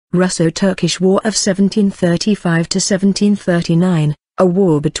Russo Turkish War of 1735–1739, a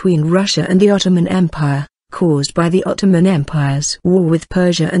war between Russia and the Ottoman Empire, caused by the Ottoman Empire's war with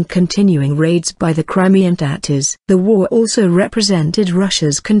Persia and continuing raids by the Crimean Tatars. The war also represented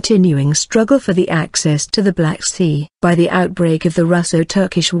Russia's continuing struggle for the access to the Black Sea. By the outbreak of the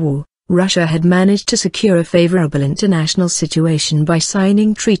Russo-Turkish War, Russia had managed to secure a favorable international situation by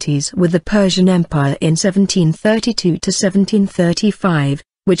signing treaties with the Persian Empire in 1732–1735,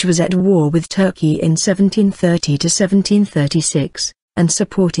 which was at war with Turkey in 1730–1736, and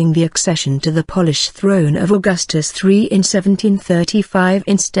supporting the accession to the Polish throne of Augustus III in 1735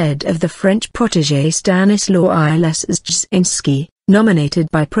 instead of the French protégé Stanislaw I Leszczynski, nominated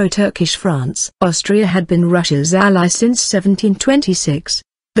by pro-Turkish France. Austria had been Russia's ally since 1726.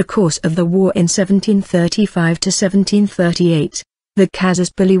 The course of the war in 1735–1738, the casus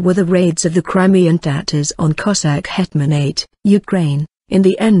belli were the raids of the Crimean Tatars on Cossack Hetmanate, Ukraine, in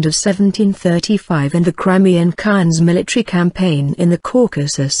the end of 1735 and the Crimean Khan's military campaign in the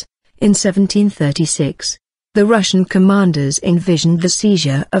Caucasus, in 1736. The Russian commanders envisioned the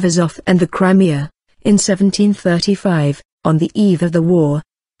seizure of Azov and the Crimea, in 1735. On the eve of the war,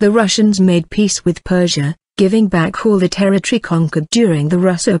 the Russians made peace with Persia, giving back all the territory conquered during the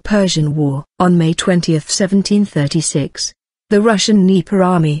Russo-Persian War. On May 20, 1736, the Russian Dnieper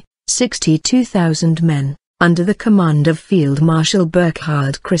army, 62,000 men, under the command of Field Marshal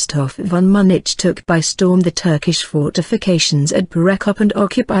Burkhard Christoph von Munich, took by storm the Turkish fortifications at Perekop and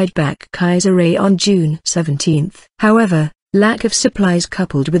occupied Bakhtiyari on June 17. However, lack of supplies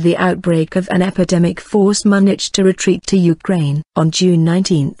coupled with the outbreak of an epidemic forced Munich to retreat to Ukraine. On June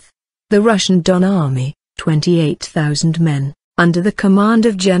 19, the Russian Don Army, 28,000 men, under the command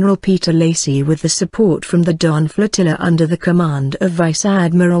of General Peter Lacy with the support from the Don Flotilla under the command of Vice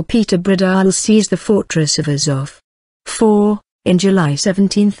Admiral Peter Bradal, seized the fortress of Azov. In July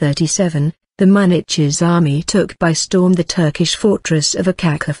 1737, the Munich's army took by storm the Turkish fortress of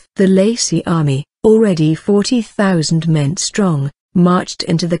Caucasus. The Lacy army, already 40,000 men strong, marched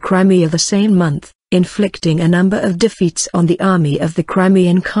into the Crimea the same month, inflicting a number of defeats on the army of the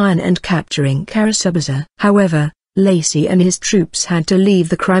Crimean Khan and capturing Karasubaza. However, Lacy and his troops had to leave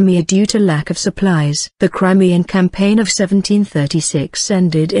the Crimea due to lack of supplies. The Crimean campaign of 1736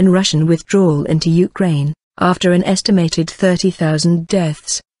 ended in Russian withdrawal into Ukraine. After an estimated 30,000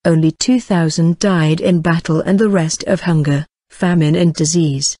 deaths, only 2,000 died in battle and the rest of hunger, famine and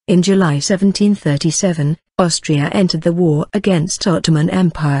disease. In July 1737, Austria entered the war against Ottoman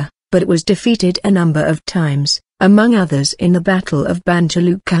Empire, but was defeated a number of times, among others in the Battle of Banja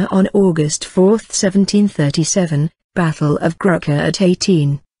Luka on August 4, 1737, Battle of Gruka at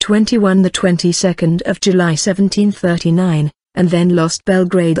 18:21, the 22nd of July 1739, and then lost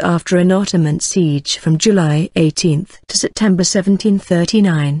Belgrade after an Ottoman siege from July 18 to September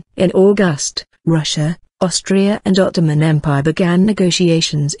 1739. In August, Russia, Austria and Ottoman Empire began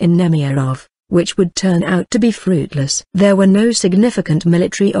negotiations in Nemirov, which would turn out to be fruitless. There were no significant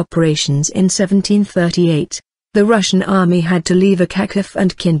military operations in 1738. The Russian army had to leave Caucasus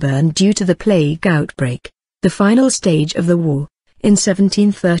and Kinburn due to the plague outbreak, the final stage of the war. In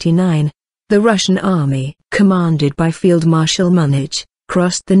 1739, the Russian army, commanded by Field Marshal Munich,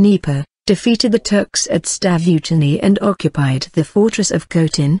 crossed the Dnieper, defeated the Turks at Stavutini and occupied the fortress of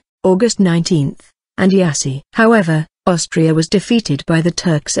Khotin, August 19, and Yassi. However, Austria was defeated by the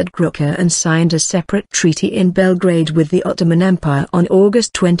Turks at Gruka and signed a separate treaty in Belgrade with the Ottoman Empire on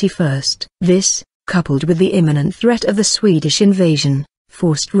August 21. This, coupled with the imminent threat of the Swedish invasion,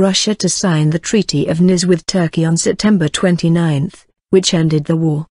 forced Russia to sign the Treaty of Nice with Turkey on September 29, which ended the war.